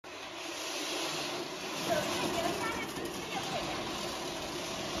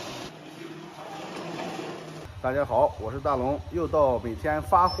大家好，我是大龙，又到每天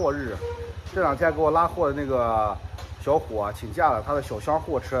发货日。这两天给我拉货的那个小伙请假了，他的小厢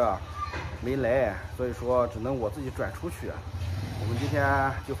货车没来，所以说只能我自己转出去。我们今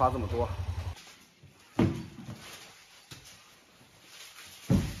天就发这么多。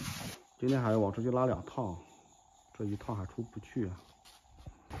今天还要往出去拉2趟，这一趟还出不去。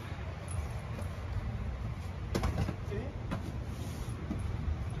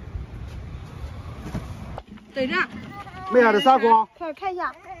对着。卖下的啥光？看一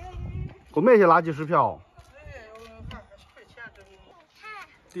下。给我卖些垃圾10票。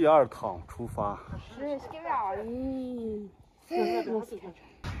第2趟出发。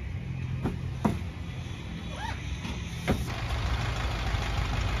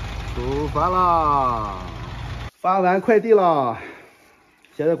出发啦！发完快递了，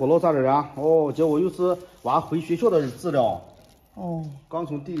现在给我捞啥人啊？哦，结果又是娃回学校的资料。哦，刚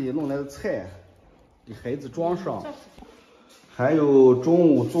从地里弄来的菜，给孩子装上。还有中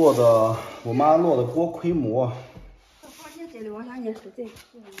午做的我妈烙的锅盔馍。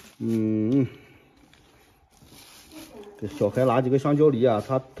给小孩拿几个香蕉梨啊，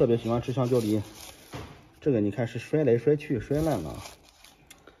他特别喜欢吃香蕉梨。这个你看是摔来摔去摔烂了，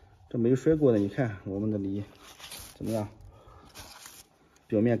这没摔过的，你看我们的梨怎么样？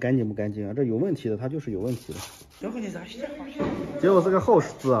表面干净不干净啊？这有问题的，它就是有问题的。结果是个好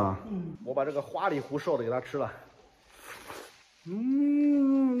事啊！我把这个花里胡哨的给他吃了。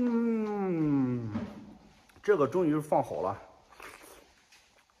这个终于放好了。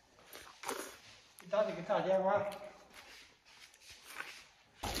打这个大电话。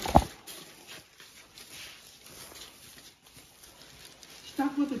咱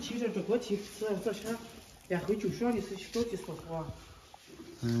回头骑着这个骑这车，连回就想的是小的说话。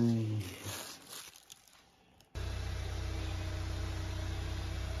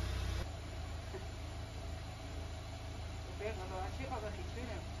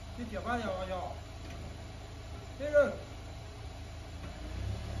你爹妈要。这个，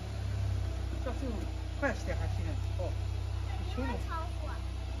这是快些还行，哦，你瞅瞅。